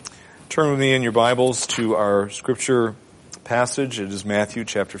Turn with me in your Bibles to our scripture passage. It is Matthew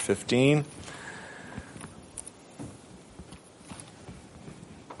chapter 15.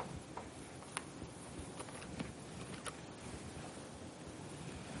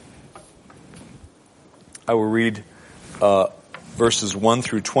 I will read verses 1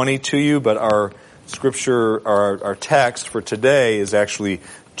 through 20 to you, but our scripture, our text for today is actually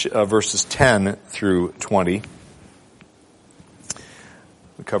verses 10 through 20.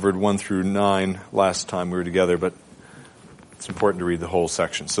 We covered 1 through 9 last time we were together, but it's important to read the whole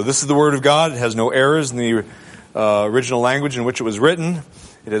section. So this is the Word of God. It has no errors in the original language in which it was written.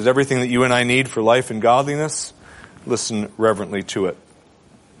 It has everything that you and I need for life and godliness. Listen reverently to it.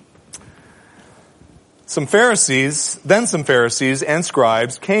 Some Pharisees and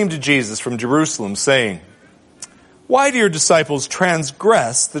scribes came to Jesus from Jerusalem, saying, "Why do your disciples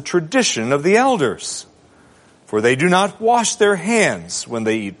transgress the tradition of the elders? For they do not wash their hands when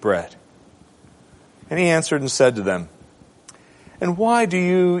they eat bread." And he answered and said to them, "And why do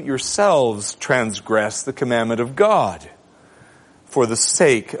you yourselves transgress the commandment of God for the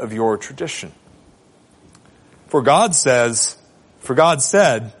sake of your tradition? For God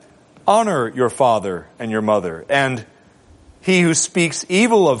said, 'Honor your father and your mother,' and 'He who speaks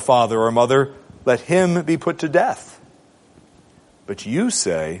evil of father or mother, let him be put to death.' But you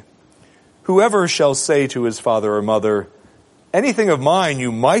say, 'Whoever shall say to his father or mother, anything of mine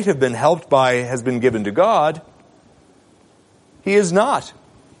you might have been helped by has been given to God,' he is not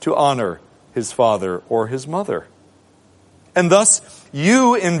to honor his father or his mother. And thus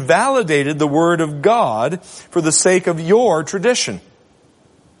you invalidated the word of God for the sake of your tradition.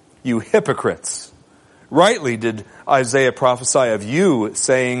 You hypocrites! Rightly did Isaiah prophesy of you,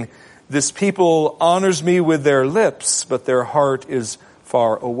 saying, 'This people honors me with their lips, but their heart is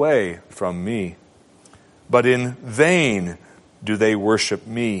far away from me. But in vain do they worship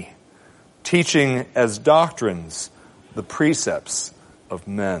me, teaching as doctrines the precepts of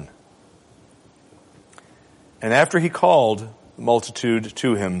men.' And after he called the multitude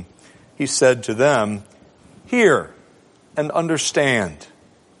to him, he said to them, 'Hear and understand.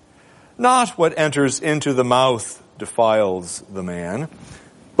 Not what enters into the mouth defiles the man,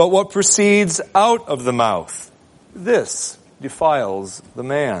 but what proceeds out of the mouth, this defiles the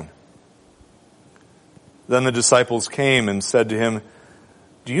man.' Then the disciples came and said to him,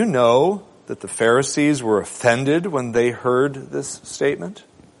 'Do you know that the Pharisees were offended when they heard this statement?'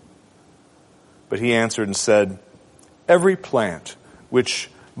 But he answered and said, 'Every plant which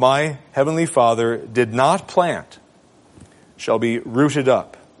my heavenly Father did not plant shall be rooted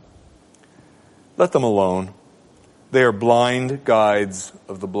up. Let them alone. They are blind guides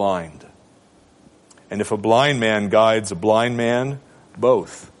of the blind. And if a blind man guides a blind man,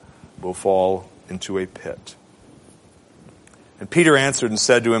 both will fall into a pit.' And Peter answered and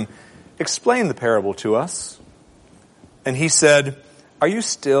said to him, 'Explain the parable to us.' And he said, 'Are you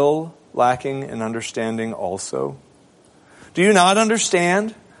still lacking in understanding also? Do you not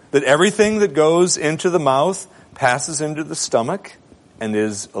understand that everything that goes into the mouth passes into the stomach and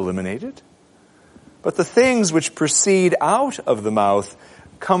is eliminated? But the things which proceed out of the mouth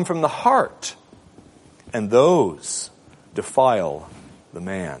come from the heart, and those defile the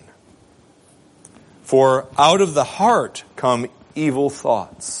man. For out of the heart come evil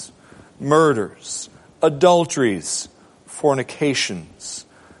thoughts, murders, adulteries, fornications,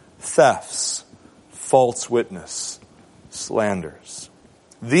 thefts, false witness, slanders.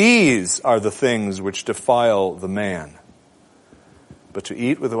 These are the things which defile the man. But to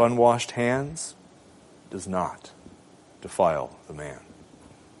eat with unwashed hands does not defile the man."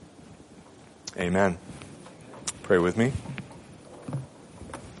 Amen. Pray with me.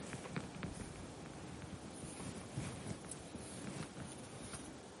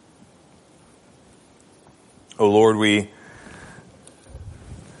 O Lord, we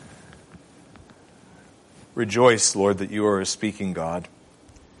rejoice, Lord, that you are a speaking God.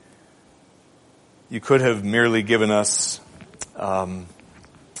 You could have merely given us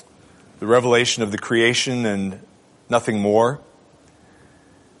the revelation of the creation and nothing more.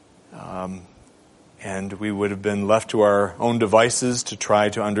 And we would have been left to our own devices to try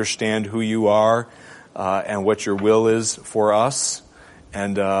to understand who you are and what your will is for us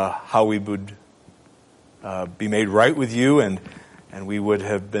and how we would be made right with you, and we would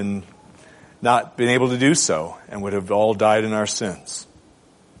have not been able to do so and would have all died in our sins.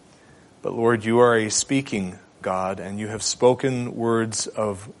 But Lord, you are a speaking God, and you have spoken words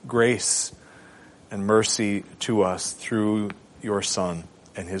of grace and mercy to us through your Son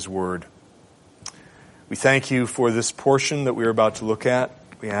and his word. We thank you for this portion that we are about to look at.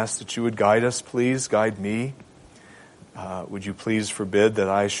 We ask that you would guide us, please. Guide me. Would you please forbid that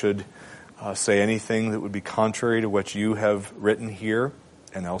I should say anything that would be contrary to what you have written here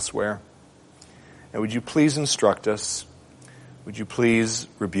and elsewhere? And would you please instruct us? Would you please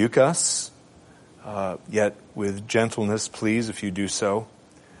rebuke us? Yet with gentleness, please, if you do so.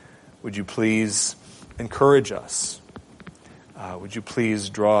 Would you please encourage us? Would you please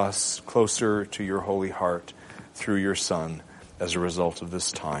draw us closer to your holy heart through your Son as a result of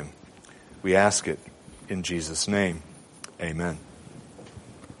this time? We ask it in Jesus' name. Amen.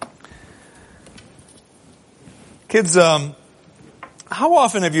 Kids, how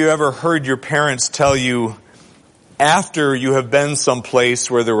often have you ever heard your parents tell you after you have been someplace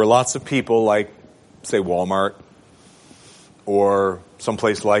where there were lots of people, like, say, Walmart or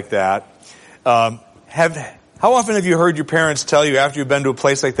someplace like that, how often have you heard your parents tell you after you've been to a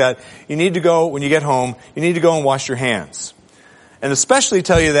place like that, you need to go, when you get home, you need to go and wash your hands? And especially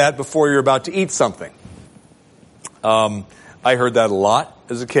tell you that before you're about to eat something. I heard that a lot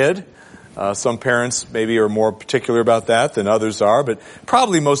as a kid. Some parents maybe are more particular about that than others are, but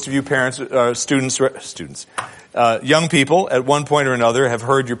probably most of you parents, young people at one point or another have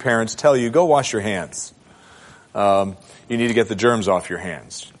heard your parents tell you, go wash your hands. You need to get the germs off your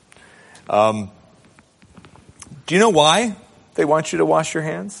hands. Do you know why they want you to wash your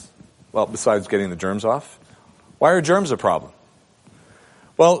hands? Well, besides getting the germs off. Why are germs a problem?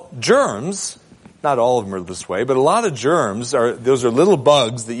 Well, germs, not all of them are this way, but a lot of germs those are little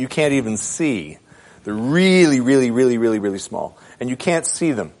bugs that you can't even see. They're really, really, really, really, really small. And you can't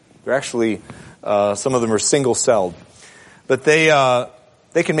see them. They're actually, some of them are single-celled. But they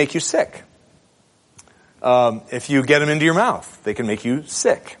can make you sick. If you get them into your mouth, they can make you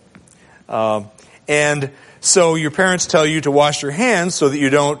sick. And so your parents tell you to wash your hands so that you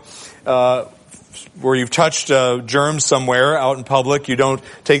don't, where you've touched germs somewhere out in public, you don't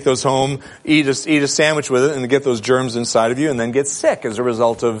take those home, eat a sandwich with it, and get those germs inside of you, and then get sick as a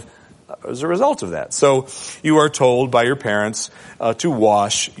result of that. So you are told by your parents to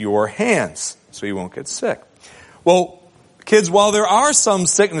wash your hands so you won't get sick. Well, kids, while there are some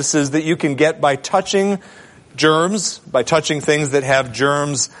sicknesses that you can get by touching germs, by touching things that have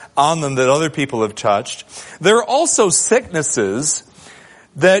germs on them that other people have touched, there are also sicknesses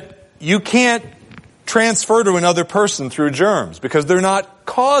that you can't transfer to another person through germs because they're not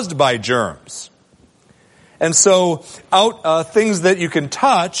caused by germs. And so things that you can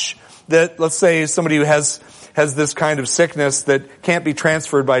touch that, let's say somebody who has this kind of sickness that can't be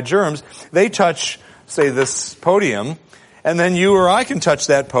transferred by germs, they touch, say, this podium, and then you or I can touch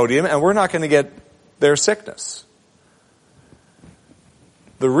that podium and we're not going to get their sickness.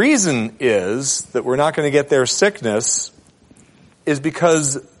 The reason is that we're not going to get their sickness is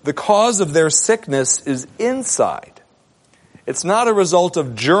because the cause of their sickness is inside. It's not a result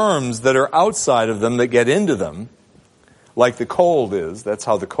of germs that are outside of them that get into them, like the cold is. That's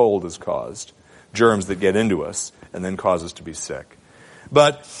how the cold is caused. Germs that get into us and then cause us to be sick.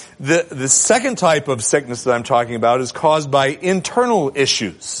 But the second type of sickness that I'm talking about is caused by internal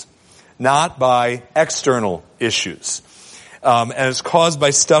issues, not by external issues. And it's caused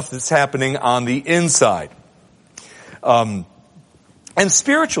by stuff that's happening on the inside. And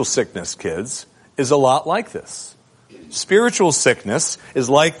spiritual sickness, kids, is a lot like this. Spiritual sickness is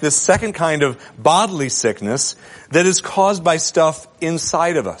like this second kind of bodily sickness that is caused by stuff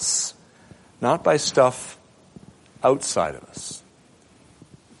inside of us, not by stuff outside of us.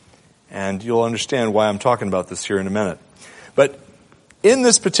 And you'll understand why I'm talking about this here in a minute. But in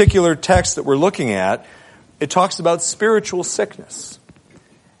this particular text that we're looking at, it talks about spiritual sickness.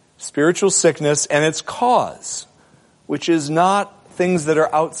 Spiritual sickness and its cause, which is not things that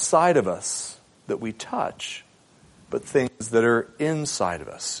are outside of us that we touch, but things that are inside of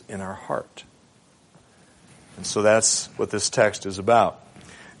us, in our heart. And so that's what this text is about.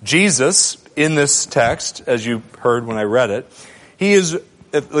 Jesus, in this text, as you heard when I read it, he is,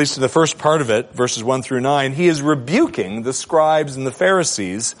 at least in the first part of it, verses 1 through 9, he is rebuking the scribes and the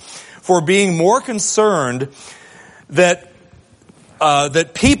Pharisees for being more concerned that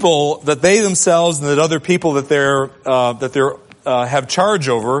people, that they themselves and that other people that they're have charge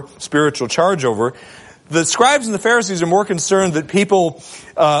over, spiritual charge over, the scribes and the Pharisees are more concerned that people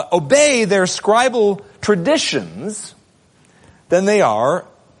obey their scribal traditions than they are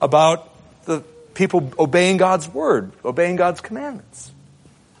about the people obeying God's word, obeying God's commandments.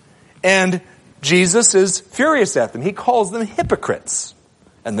 And Jesus is furious at them. He calls them hypocrites.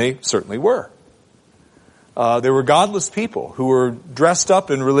 And they certainly were. They were godless people who were dressed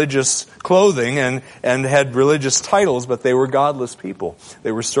up in religious clothing and had religious titles, but they were godless people.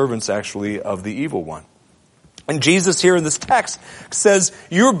 They were servants, actually, of the evil one. And Jesus here in this text says,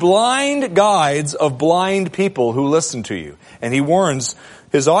 you're blind guides of blind people who listen to you. And he warns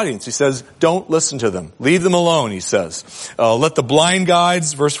his audience. He says, don't listen to them. Leave them alone, he says. Let the blind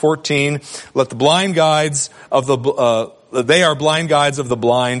guides, verse 14, let the blind guides of they are blind guides of the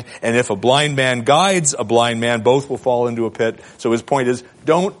blind, and if a blind man guides a blind man, both will fall into a pit. So his point is,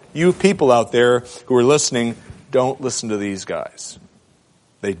 don't, you people out there who are listening, don't listen to these guys.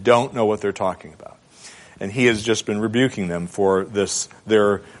 They don't know what they're talking about. And he has just been rebuking them for this,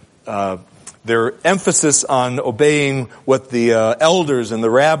 their emphasis on obeying what the elders and the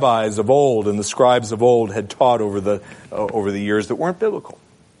rabbis of old and the scribes of old had taught over the years that weren't biblical.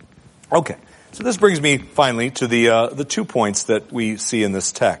 Okay, so this brings me finally to the 2 points that we see in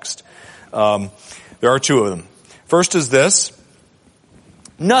this text. There are 2 of them. First is this: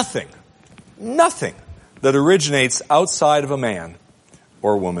 nothing that originates outside of a man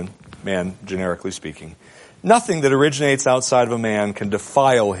or woman, man generically speaking, nothing that originates outside of a man can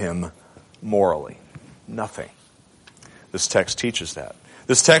defile him morally. Nothing. This text teaches that.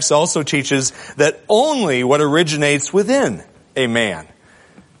 This text also teaches that only what originates within a man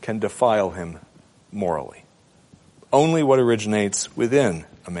can defile him morally. Only what originates within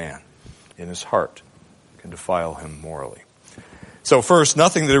a man, in his heart, can defile him morally. So first,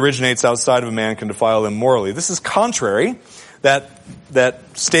 nothing that originates outside of a man can defile him morally. This is contrary. That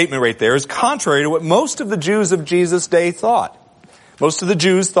statement right there is contrary to what most of the Jews of Jesus' day thought. Most of the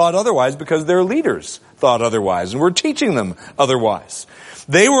Jews thought otherwise because their leaders thought otherwise and were teaching them otherwise.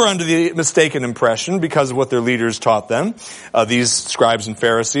 They were under the mistaken impression, because of what their leaders taught them, these scribes and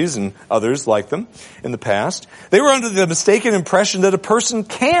Pharisees and others like them in the past, they were under the mistaken impression that a person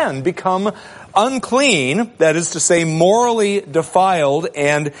can become unclean, that is to say morally defiled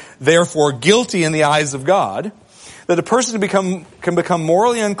and therefore guilty in the eyes of God, that a person can become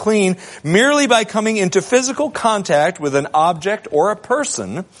morally unclean merely by coming into physical contact with an object or a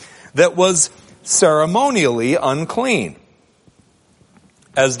person that was ceremonially unclean,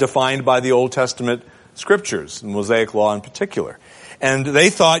 as defined by the Old Testament scriptures, the Mosaic law in particular. And they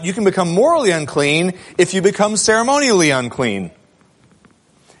thought you can become morally unclean if you become ceremonially unclean.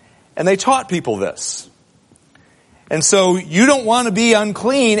 And they taught people this. And so you don't want to be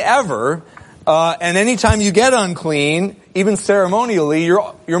unclean ever. And anytime you get unclean, even ceremonially,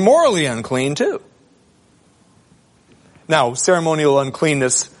 you're morally unclean too. Now, ceremonial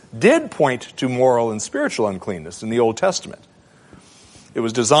uncleanness did point to moral and spiritual uncleanness in the Old Testament. It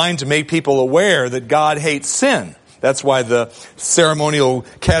was designed to make people aware that God hates sin. That's why the ceremonial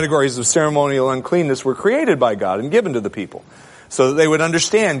categories of ceremonial uncleanness were created by God and given to the people, so that they would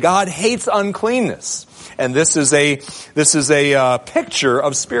understand God hates uncleanness. And this is a picture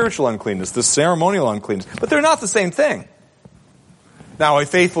of spiritual uncleanness, the ceremonial uncleanness. But they're not the same thing. Now, a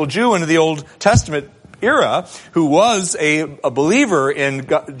faithful Jew into the Old Testament era, who was a believer in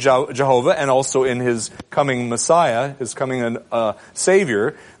Jehovah and also in his coming Messiah, his coming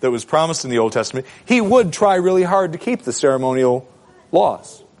Savior that was promised in the Old Testament, he would try really hard to keep the ceremonial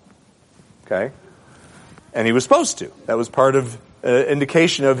laws. Okay? And he was supposed to. That was part of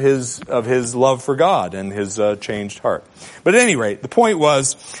indication of his love for God and his changed heart. But at any rate, the point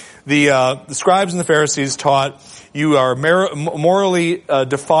was the scribes and the Pharisees taught you are morally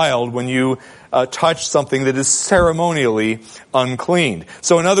defiled when you touch something that is ceremonially unclean.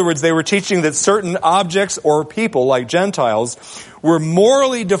 So in other words, they were teaching that certain objects or people, like Gentiles, were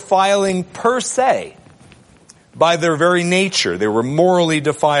morally defiling per se. By their very nature, they were morally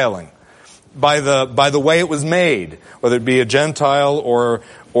defiling. By the way it was made, whether it be a Gentile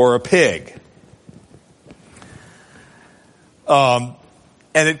or a pig.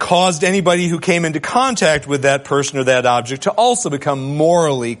 And it caused anybody who came into contact with that person or that object to also become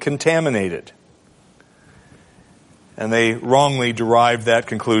morally contaminated. And they wrongly derived that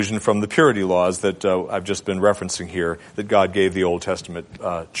conclusion from the purity laws that I've just been referencing here, that God gave the Old Testament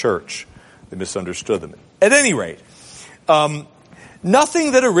church. They misunderstood them. At any rate,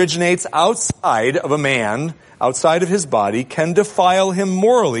 nothing that originates outside of a man, outside of his body, can defile him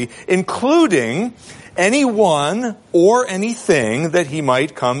morally, including anyone or anything that he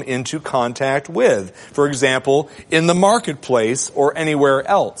might come into contact with. For example, in the marketplace or anywhere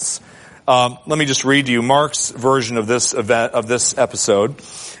else. Let me just read to you Mark's version of this event, of this episode.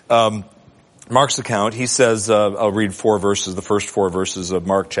 Mark's account, he says, I'll read 4 verses, the first 4 verses of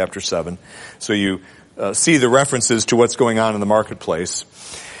Mark chapter 7. So you see the references to what's going on in the marketplace.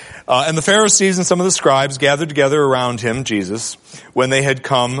 And the Pharisees and some of the scribes gathered together around him, Jesus, when they had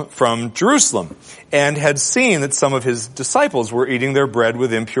come from Jerusalem, and had seen that some of his disciples were eating their bread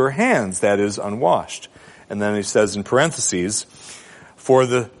with impure hands, that is, unwashed. And then he says in parentheses, for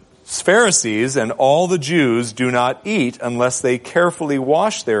the Pharisees and all the Jews do not eat unless they carefully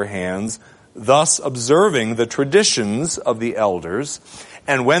wash their hands, thus observing the traditions of the elders.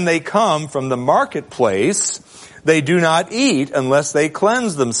 And when they come from the marketplace, they do not eat unless they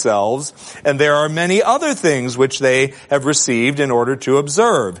cleanse themselves, and there are many other things which they have received in order to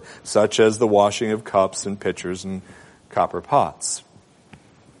observe, such as the washing of cups and pitchers and copper pots.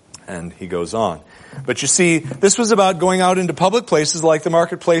 And he goes on. But you see, this was about going out into public places like the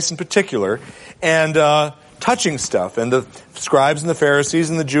marketplace in particular, and touching stuff. And the scribes and the Pharisees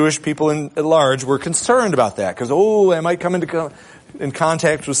and the Jewish people at large were concerned about that, because, I might come in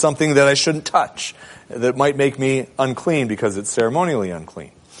contact with something that I shouldn't touch, that might make me unclean because it's ceremonially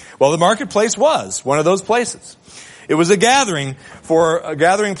unclean. Well, the marketplace was one of those places. It was a gathering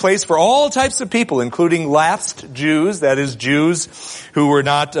place for all types of people, including lapsed Jews, that is, Jews who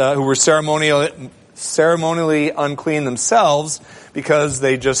were ceremonially unclean themselves because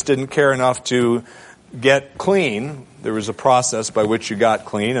they just didn't care enough to get clean. There was a process by which you got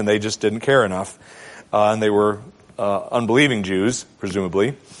clean, and they just didn't care enough. And they were unbelieving Jews,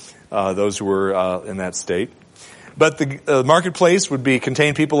 presumably, those who were in that state. But the marketplace would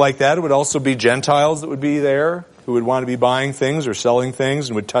contain people like that. It would also be Gentiles that would be there, who would want to be buying things or selling things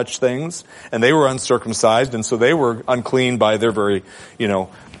and would touch things. And they were uncircumcised, and so they were unclean by their very,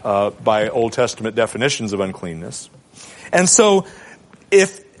 by Old Testament definitions of uncleanness. And so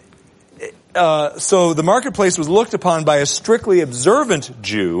so the marketplace was looked upon by a strictly observant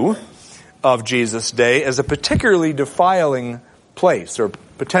Jew of Jesus' day as a particularly defiling place, or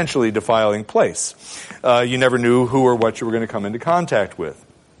potentially defiling place. You never knew who or what you were going to come into contact with.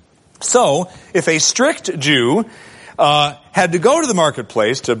 So, if a strict Jew had to go to the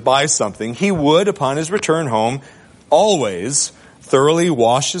marketplace to buy something, he would, upon his return home, always thoroughly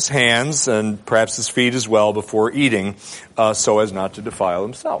wash his hands and perhaps his feet as well before eating, so as not to defile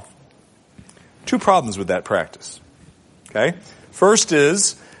himself. Two problems with that practice. Okay? First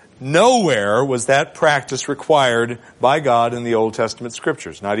is, nowhere was that practice required by God in the Old Testament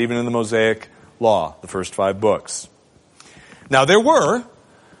Scriptures, not even in the Mosaic Law, the first 5 books. Now, there were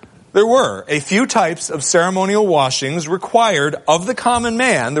a few types of ceremonial washings required of the common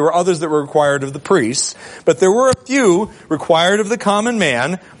man. There were others that were required of the priests, but there were a few required of the common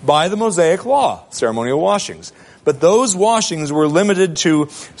man by the Mosaic Law, ceremonial washings. But those washings were limited to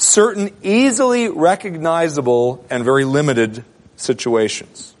certain easily recognizable and very limited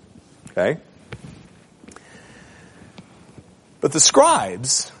situations. Okay? But the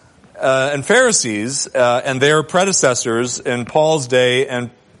scribes and Pharisees and their predecessors in Paul's day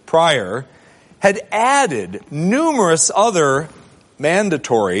and prior had added numerous other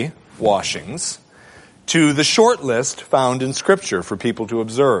mandatory washings to the short list found in Scripture for people to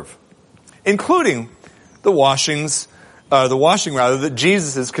observe, including the washing that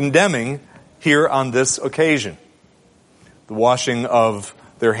Jesus is condemning here on this occasion. The washing of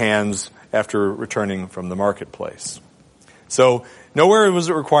their hands after returning from the marketplace. So nowhere was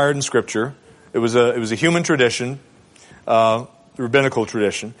it required in Scripture. It was a human tradition, rabbinical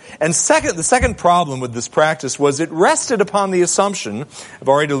tradition. And the second problem with this practice was it rested upon the assumption, I've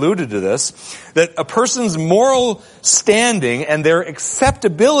already alluded to this, that a person's moral standing and their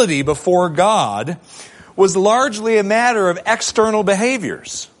acceptability before God was largely a matter of external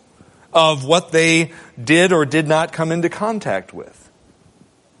behaviors, of what they did or did not come into contact with,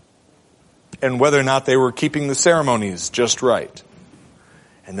 and whether or not they were keeping the ceremonies just right.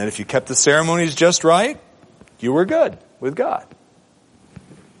 And that if you kept the ceremonies just right, you were good with God.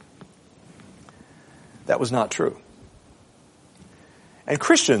 That was not true. And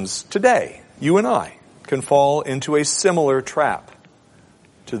Christians today, you and I, can fall into a similar trap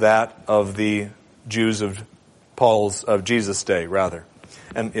to that of the Jews of Jesus' day, rather.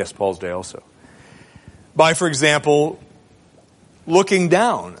 And yes, Paul's day also. By, for example, looking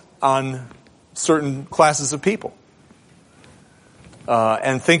down on certain classes of people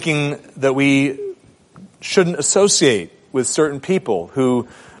and thinking that we shouldn't associate with certain people who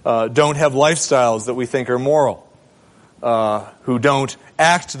don't have lifestyles that we think are moral, who don't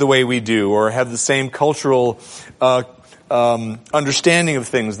act the way we do or have the same cultural understanding of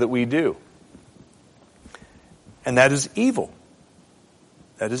things that we do. And that is evil.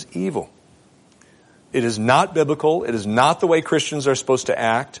 That is evil. It is not biblical. It is not the way Christians are supposed to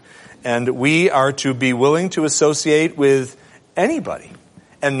act. And we are to be willing to associate with anybody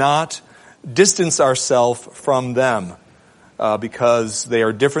and not distance ourselves from them because they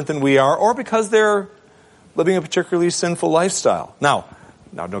are different than we are or because they're living a particularly sinful lifestyle. Now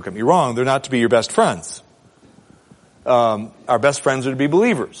don't get me wrong, they're not to be your best friends. Our best friends are to be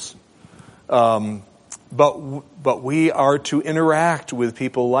believers. But we are to interact with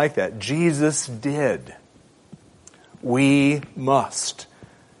people like that. Jesus did. We must.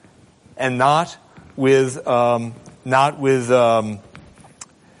 And not with a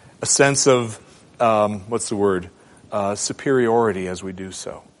sense of, superiority as we do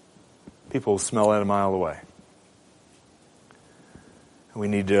so. People smell it a mile away. We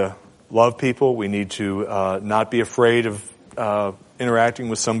need to love people. We need to not be afraid of interacting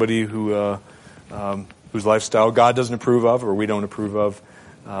with somebody whose lifestyle God doesn't approve of or we don't approve of.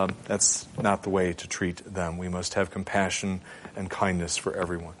 That's not the way to treat them. We must have compassion and kindness for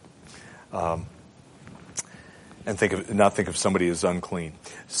everyone. And not think of somebody as unclean.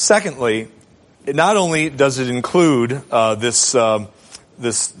 Secondly, not only does it include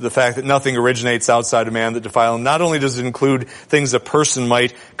the fact that nothing originates outside of man that defile him, not only does it include things a person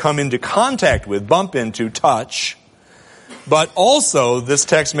might come into contact with, bump into, touch, but also this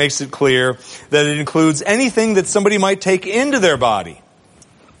text makes it clear that it includes anything that somebody might take into their body,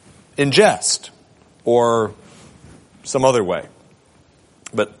 ingest, or some other way,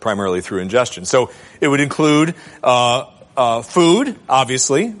 but primarily through ingestion. So it would include food,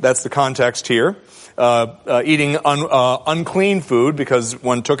 obviously. That's the context here. Eating unclean food because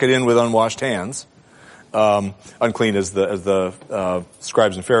one took it in with unwashed hands. Unclean as the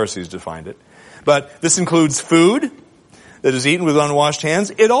scribes and Pharisees defined it. But this includes food that is eaten with unwashed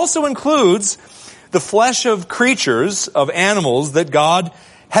hands. It also includes the flesh of creatures, of animals that God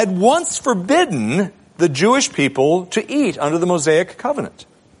had once forbidden the Jewish people to eat under the Mosaic covenant.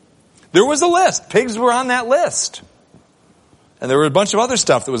 There was a list. Pigs were on that list. And there were a bunch of other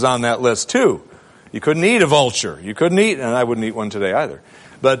stuff that was on that list too. You couldn't eat a vulture. You couldn't eat, and I wouldn't eat one today either.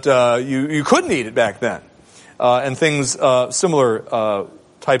 But you couldn't eat it back then. And things, similar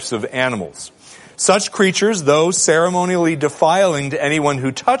types of animals. Such creatures, though ceremonially defiling to anyone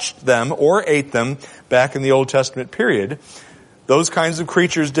who touched them or ate them back in the Old Testament period, those kinds of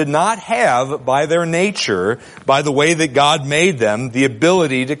creatures did not have, by their nature, by the way that God made them, the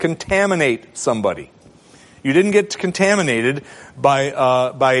ability to contaminate somebody. You didn't get contaminated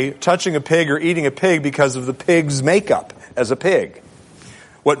by touching a pig or eating a pig because of the pig's makeup as a pig.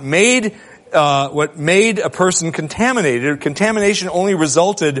 What made a person contaminated, contamination only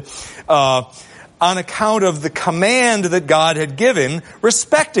resulted on account of the command that God had given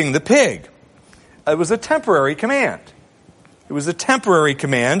respecting the pig. It was a temporary command. It was a temporary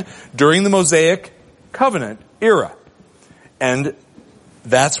command during the Mosaic covenant era. And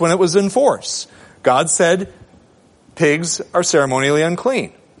that's when it was in force. God said pigs are ceremonially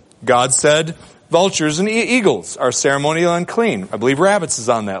unclean. God said vultures and eagles are ceremonially unclean. I believe rabbits is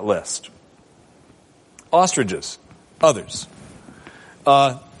on that list. Ostriches, others.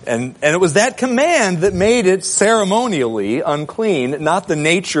 And it was that command that made it ceremonially unclean, not the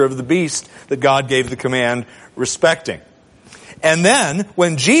nature of the beast that God gave the command respecting. And then,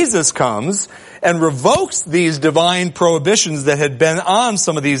 when Jesus comes and revokes these divine prohibitions that had been on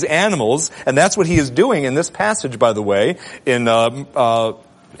some of these animals, and that's what he is doing in this passage, by the way, in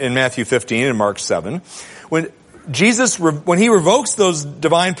Matthew 15 and Mark 7, when he revokes those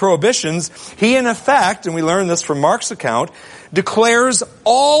divine prohibitions, he in effect, and we learn this from Mark's account, declares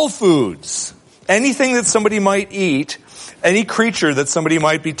all foods, anything that somebody might eat, any creature that somebody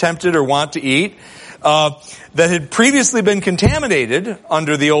might be tempted or want to eat, that had previously been contaminated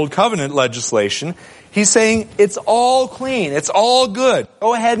under the Old Covenant legislation, he's saying it's all clean, it's all good.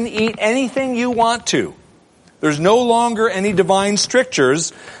 Go ahead and eat anything you want to. There's no longer any divine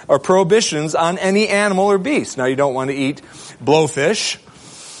strictures or prohibitions on any animal or beast. Now, you don't want to eat blowfish.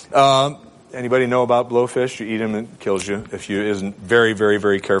 Anybody know about blowfish? You eat them, it kills you if you isn't very, very,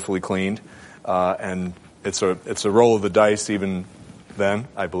 very carefully cleaned. And it's a roll of the dice even then,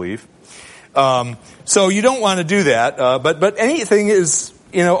 I believe. So you don't want to do that. But anything is,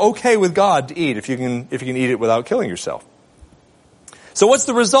 okay with God to eat if you can eat it without killing yourself. So what's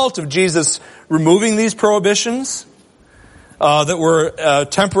the result of Jesus removing these prohibitions that were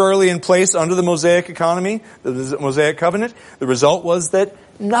temporarily in place under the Mosaic economy, the Mosaic covenant? The result was that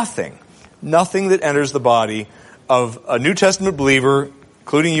nothing that enters the body of a New Testament believer,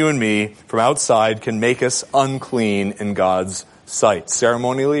 including you and me, from outside can make us unclean in God's sight,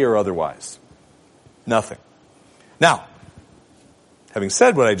 ceremonially or otherwise. Nothing. Now, having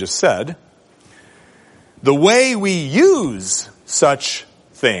said what I just said, the way we use such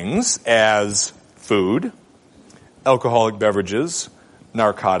things as food, alcoholic beverages,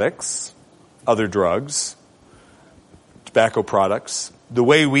 narcotics, other drugs, tobacco products, the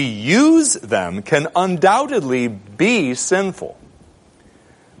way we use them can undoubtedly be sinful.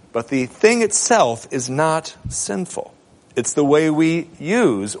 But the thing itself is not sinful. It's the way we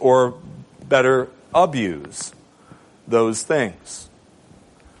use, or better abuse those things,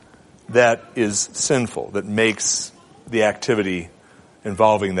 that is sinful, that makes the activity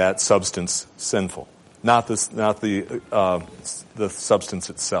involving that substance sinful, not the substance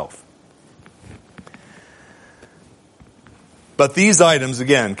itself. But these items,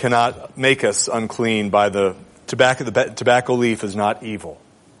 again, cannot make us unclean by the tobacco. The tobacco leaf is not evil.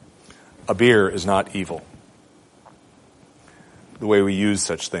 A beer is not evil. The way we use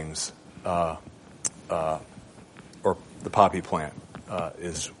such things, or the poppy plant,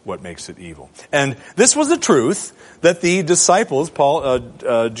 is what makes it evil. And this was the truth that the disciples,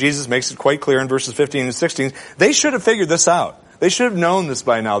 Jesus makes it quite clear in verses 15 and 16, they should have figured this out. They should have known this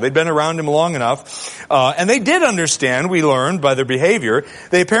by now. They'd been around him long enough. And they did understand, we learned by their behavior,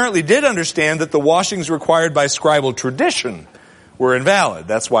 they apparently did understand that the washings required by scribal tradition were invalid.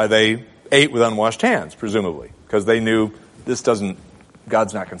 That's why they ate with unwashed hands, presumably, because they knew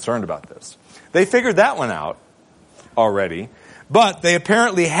God's not concerned about this. They figured that one out already, but they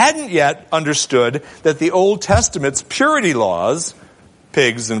apparently hadn't yet understood that the Old Testament's purity laws,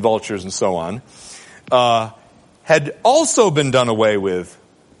 pigs and vultures and so on, had also been done away with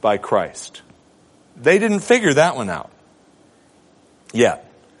by Christ. They didn't figure that one out yet.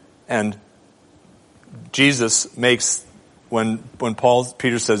 And Jesus makes, when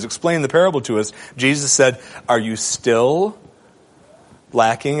Peter says, explain the parable to us, Jesus said, are you still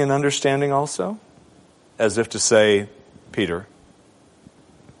lacking in understanding also? As if to say, Peter,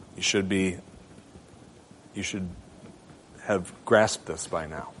 you should have grasped this by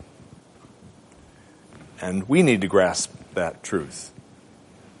now. And we need to grasp that truth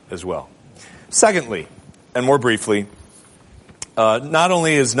as well. Secondly, and more briefly, not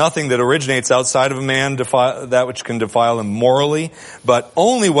only is nothing that originates outside of a man that which can defile him morally, but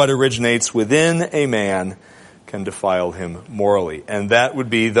only what originates within a man can defile him morally. And that would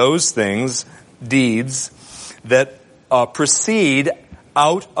be those things, deeds, that proceed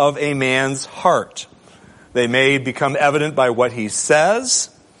out of a man's heart. They may become evident by what he says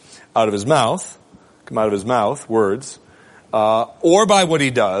out of his mouth, come out of his mouth, words, or by what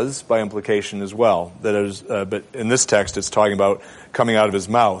he does, by implication as well. That is, but in this text, it's talking about coming out of his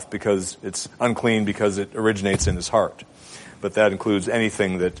mouth because it's unclean because it originates in his heart. But that includes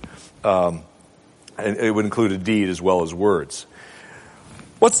anything that, and it would include a deed as well as words.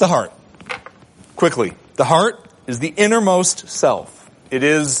 What's the heart? Quickly, the heart is the innermost self. It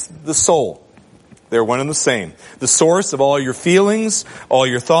is the soul. They're one and the same. The source of all your feelings, all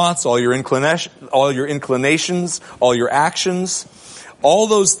your thoughts, all your inclinations, all your actions, all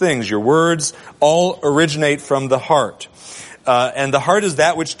those things, your words, all originate from the heart. And the heart is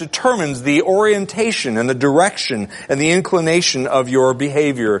that which determines the orientation and the direction and the inclination of your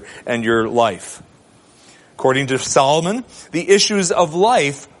behavior and your life. According to Solomon, the issues of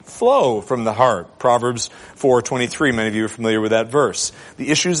life flow from the heart. Proverbs 4:23, many of you are familiar with that verse. The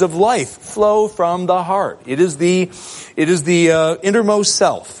issues of life flow from the heart. It is the innermost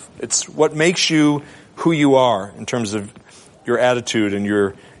self. It's what makes you who you are in terms of your attitude and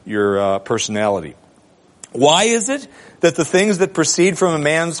your personality. Why is it that the things that proceed from a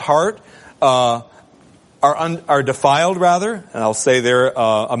man's heart are defiled, rather? And I'll say they're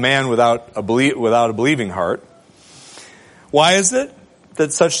a man without a believing heart. Why is it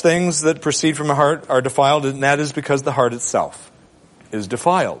that such things that proceed from a heart are defiled? And that is because the heart itself is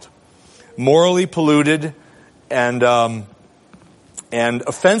defiled, morally polluted, and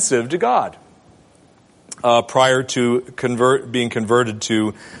offensive to God prior to being converted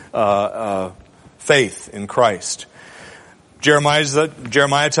to faith in Christ.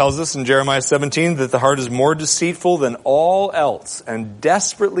 Jeremiah tells us in Jeremiah 17 that the heart is more deceitful than all else and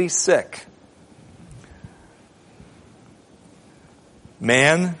desperately sick.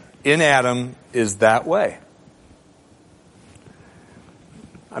 Man in Adam is that way.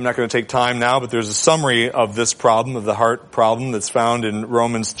 I'm not going to take time now, but there's a summary of this problem, of the heart problem, that's found in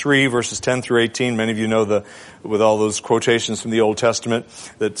Romans 3, verses 10 through 18. Many of you know with all those quotations from the Old Testament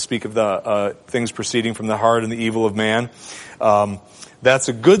that speak of the things proceeding from the heart and the evil of man. That's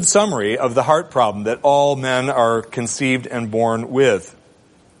a good summary of the heart problem that all men are conceived and born with.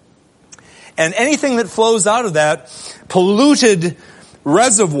 And anything that flows out of that polluted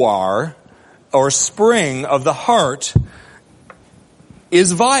reservoir or spring of the heart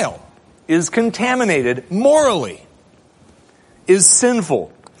is vile, is contaminated morally, is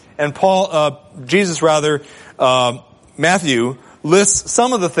sinful. And Matthew lists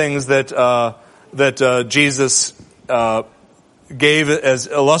some of the things that Jesus gave as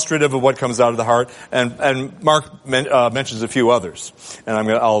illustrative of what comes out of the heart, and Mark mentions a few others,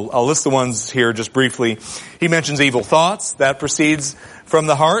 and I'll list the ones here just briefly. He mentions evil thoughts that proceeds from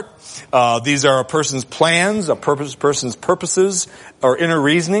the heart. These are a person's plans, person's purposes, or inner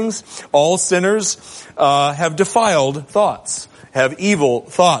reasonings. All sinners have defiled thoughts, have evil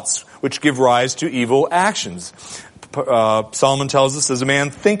thoughts, which give rise to evil actions. Solomon tells us, as a man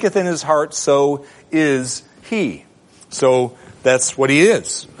thinketh in his heart, so is he. So that's what he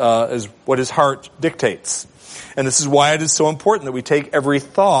is what his heart dictates. And this is why it is so important that we take every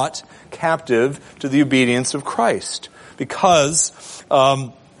thought captive to the obedience of Christ. Because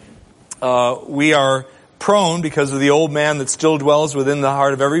we are prone, because of the old man that still dwells within the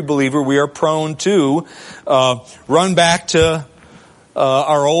heart of every believer, we are prone to run back to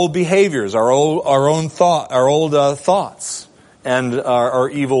our old behaviors, our old thoughts, and our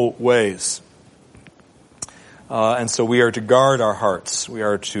evil ways. And so we are to guard our hearts. We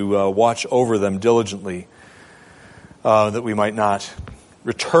are to watch over them diligently, that we might not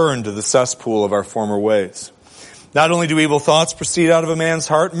return to the cesspool of our former ways. Not only do evil thoughts proceed out of a man's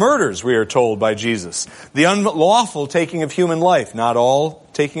heart, murders, we are told by Jesus. The unlawful taking of human life. Not all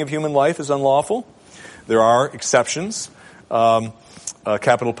taking of human life is unlawful. There are exceptions.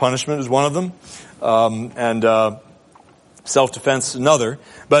 Capital punishment is one of them, and self-defense is another.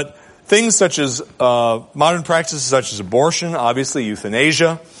 But things such as modern practices such as abortion, obviously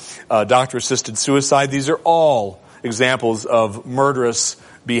euthanasia, doctor-assisted suicide, these are all examples of murderous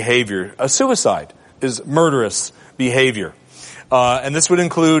behavior. A suicide is murderous behavior. And this would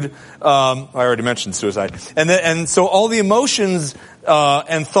include, I already mentioned suicide. And so all the emotions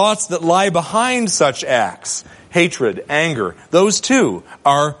and thoughts that lie behind such acts, hatred, anger, those too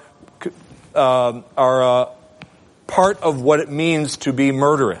are part of what it means to be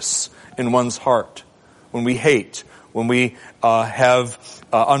murderous in one's heart. When we hate, when we have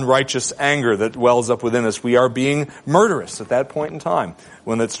unrighteous anger that wells up within us, we are being murderous at that point in time.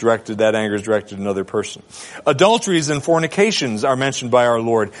 When that anger is directed at another person. Adulteries and fornications are mentioned by our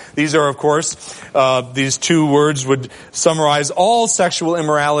Lord. These are, of course, these two words would summarize all sexual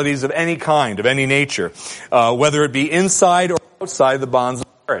immoralities of any kind, of any nature, whether it be inside or outside the bonds of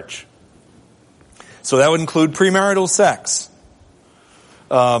marriage. So that would include premarital sex.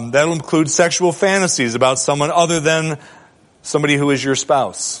 That will include sexual fantasies about someone other than somebody who is your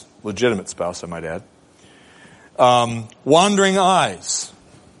spouse, legitimate spouse, I might add. Wandering eyes.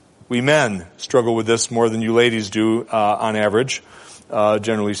 We men struggle with this more than you ladies do on average,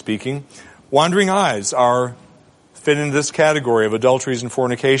 generally speaking. Wandering eyes fit into this category of adulteries and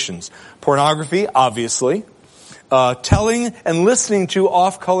fornications. Pornography, obviously. Telling and listening to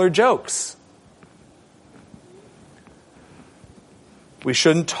off-color jokes. We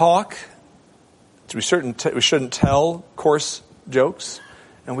shouldn't talk. We shouldn't tell coarse jokes.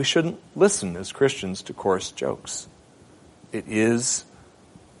 And we shouldn't listen as Christians to coarse jokes. It is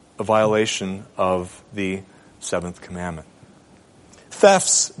a violation of the seventh commandment.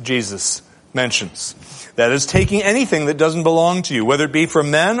 Thefts, Jesus mentions. That is taking anything that doesn't belong to you, whether it be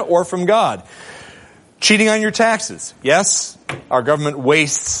from men or from God. Cheating on your taxes. Yes, our government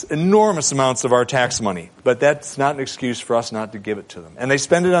wastes enormous amounts of our tax money, but that's not an excuse for us not to give it to them. And they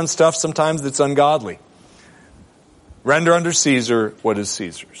spend it on stuff sometimes that's ungodly. Render unto Caesar what is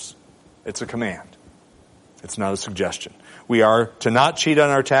Caesar's. It's a command. It's not a suggestion. We are to not cheat on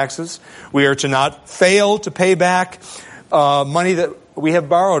our taxes. We are to not fail to pay back money that we have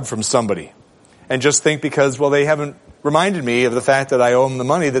borrowed from somebody. And just think because, they haven't reminded me of the fact that I owe them the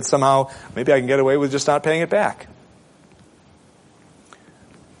money, that somehow maybe I can get away with just not paying it back.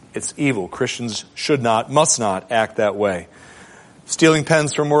 It's evil. Christians must not act that way. Stealing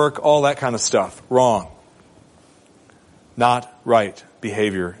pens from work, all that kind of stuff. Wrong. Not right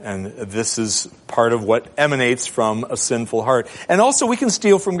behavior. And this is part of what emanates from a sinful heart. And also we can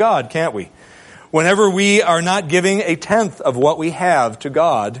steal from God, can't we? Whenever we are not giving a tenth of what we have to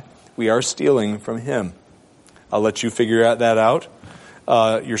God, we are stealing from Him. I'll let you figure that out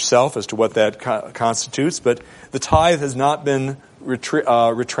yourself as to what that constitutes. But the tithe has not been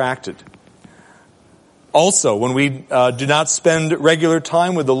retracted. Also, when we do not spend regular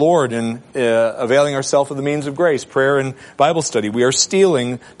time with the Lord in availing ourselves of the means of grace, prayer and Bible study, we are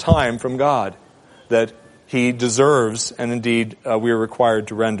stealing time from God that He deserves and indeed we are required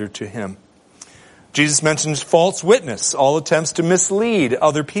to render to Him. Jesus mentions false witness, all attempts to mislead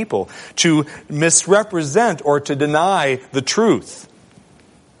other people, to misrepresent or to deny the truth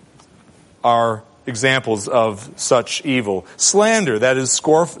are examples of such evil. Slander, that is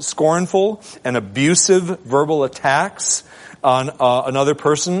scornful and abusive verbal attacks on another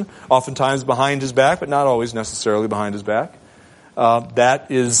person, oftentimes behind his back, but not always necessarily behind his back.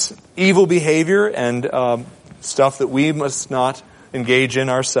 That is evil behavior and stuff that we must not engage in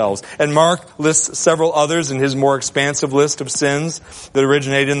ourselves. And Mark lists several others in his more expansive list of sins that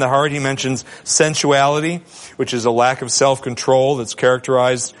originate in the heart. He mentions sensuality, which is a lack of self-control that's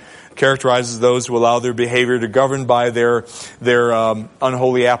characterizes those who allow their behavior to govern by their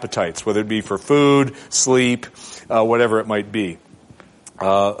unholy appetites, whether it be for food, sleep, whatever it might be,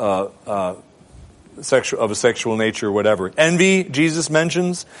 of a sexual nature or whatever. Envy, Jesus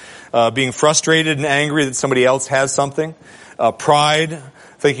mentions, being frustrated and angry that somebody else has something. Pride,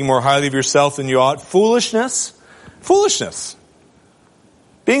 thinking more highly of yourself than you ought. Foolishness,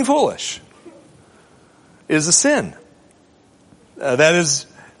 being foolish is a sin. That is,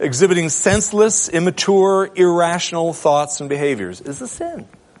 exhibiting senseless, immature, irrational thoughts and behaviors is a sin.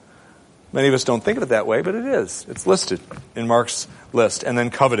 Many of us don't think of it that way, but it is. It's listed in Mark's list. And then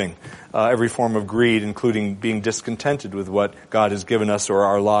coveting, every form of greed, including being discontented with what God has given us or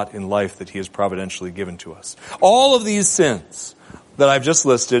our lot in life that He has providentially given to us. All of these sins that I've just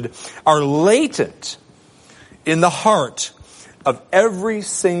listed are latent in the heart of every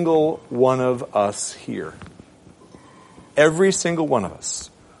single one of us here. Every single one of us.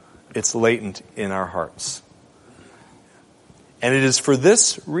 It's latent in our hearts. And it is for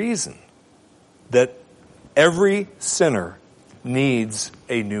this reason that every sinner needs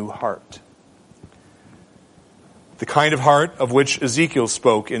a new heart. The kind of heart of which Ezekiel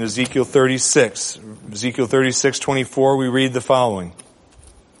spoke in Ezekiel 36. Ezekiel 36:24, we read the following.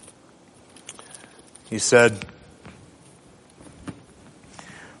 He said,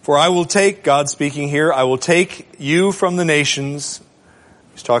 "For I will take," God speaking here, "I will take you from the nations."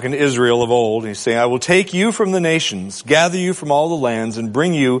 He's talking to Israel of old. He's saying, "I will take you from the nations, gather you from all the lands, and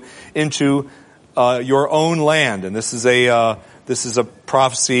bring you into your own land." And this is a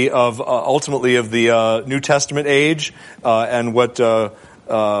prophecy of ultimately of the New Testament age, and what,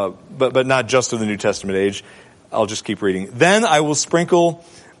 but not just of the New Testament age. I'll just keep reading. "Then I will sprinkle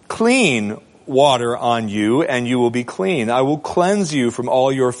clean water on you, and you will be clean. I will cleanse you from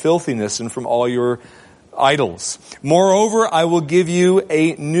all your filthiness and from all your idols. Moreover, I will give you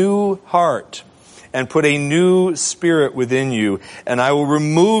a new heart and put a new spirit within you, and I will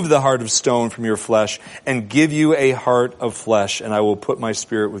remove the heart of stone from your flesh and give you a heart of flesh, and I will put my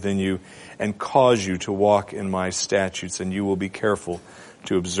spirit within you and cause you to walk in my statutes, and you will be careful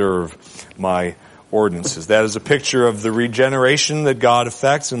to observe my ordinances." That is a picture of the regeneration that God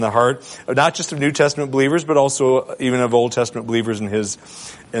effects in the heart, not just of New Testament believers, but also even of Old Testament believers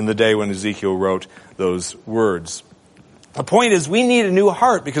in the day when Ezekiel wrote those words. The point is, we need a new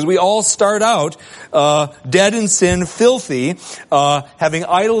heart because we all start out dead in sin, filthy, having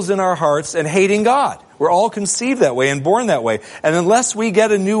idols in our hearts and hating God. We're all conceived that way and born that way. And unless we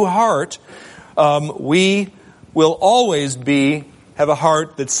get a new heart, we will always have a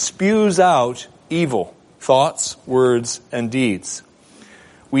heart that spews out evil thoughts, words, and deeds.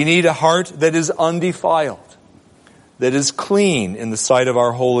 We need a heart that is undefiled, that is clean in the sight of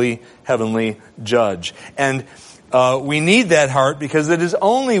our holy heavenly judge. And we need that heart because it is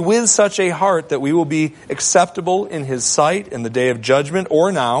only with such a heart that we will be acceptable in His sight in the day of judgment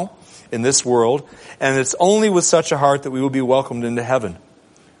or now in this world. And it's only with such a heart that we will be welcomed into heaven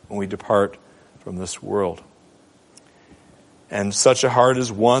when we depart from this world. And such a heart is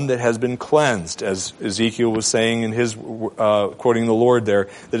one that has been cleansed, as Ezekiel was saying in his, quoting the Lord there,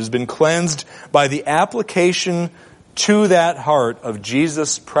 that has been cleansed by the application to that heart of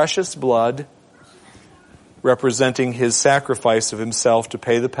Jesus' precious blood, representing His sacrifice of Himself to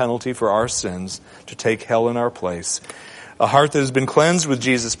pay the penalty for our sins, to take hell in our place. A heart that has been cleansed with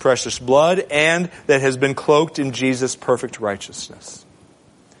Jesus' precious blood and that has been cloaked in Jesus' perfect righteousness.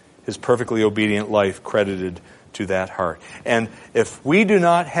 His perfectly obedient life credited to that heart. And if we do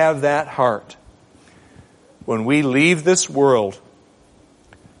not have that heart, when we leave this world,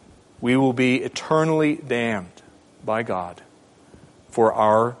 we will be eternally damned by God for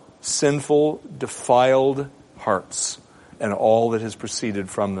our sinful, defiled hearts and all that has proceeded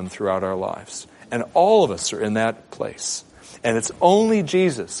from them throughout our lives. And all of us are in that place. And it's only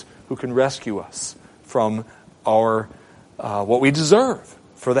Jesus who can rescue us from our what we deserve,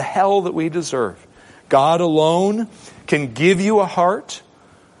 for the hell that we deserve. God alone can give you a heart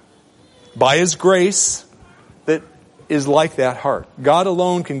by His grace that is like that heart. God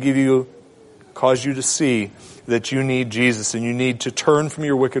alone can cause you to see that you need Jesus and you need to turn from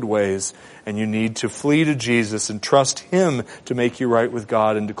your wicked ways and you need to flee to Jesus and trust Him to make you right with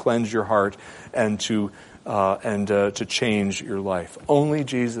God and to cleanse your heart and to change your life. Only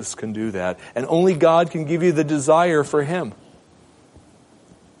Jesus can do that, and only God can give you the desire for Him.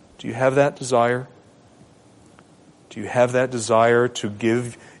 Do you have that desire? Do you have that desire to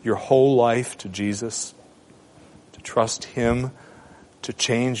give your whole life to Jesus? To trust Him to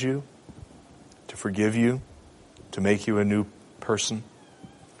change you, to forgive you, to make you a new person?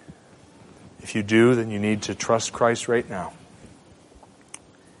 If you do, then you need to trust Christ right now.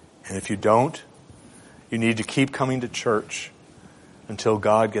 And if you don't, you need to keep coming to church until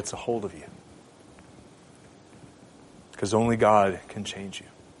God gets a hold of you. Because only God can change you.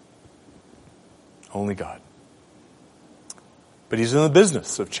 Only God. But He's in the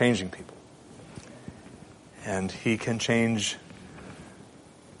business of changing people. And He can change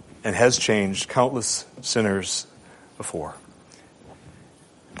and has changed countless sinners before.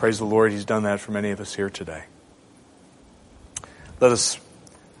 Praise the Lord, He's done that for many of us here today. Let us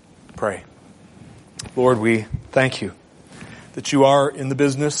pray. Lord, we thank You that You are in the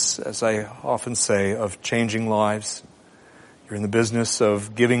business, as I often say, of changing lives. You're in the business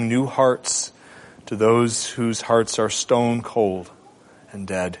of giving new hearts to those whose hearts are stone cold and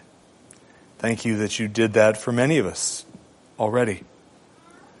dead. Thank You that You did that for many of us already.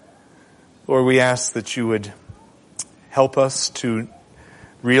 Lord, we ask that You would help us to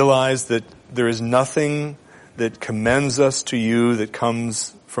realize that there is nothing that commends us to You that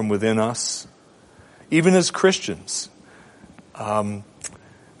comes from within us. Even as Christians, our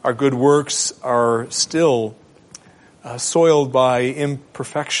good works are still soiled by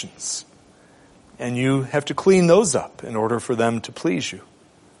imperfections. And You have to clean those up in order for them to please You.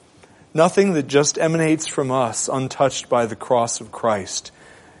 Nothing that just emanates from us, untouched by the cross of Christ,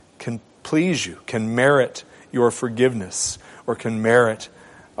 can please You, can merit Your forgiveness, or can merit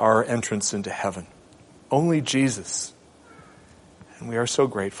our entrance into heaven. Only Jesus. And we are so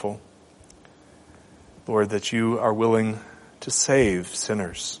grateful, Lord, that You are willing to save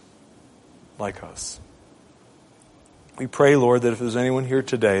sinners like us. We pray, Lord, that if there's anyone here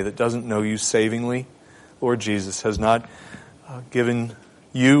today that doesn't know You savingly, Lord Jesus, has not given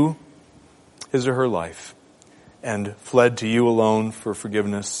You his or her life and fled to You alone for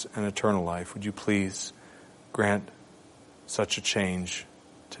forgiveness and eternal life, would You please grant such a change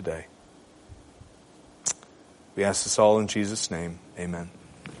today? We ask this all in Jesus' name. Amen.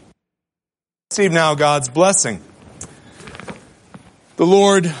 Receive now God's blessing. The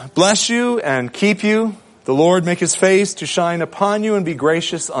Lord bless you and keep you. The Lord make His face to shine upon you and be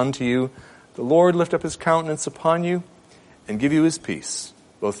gracious unto you. The Lord lift up His countenance upon you and give you His peace,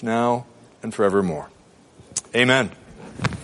 both now and forevermore. Amen.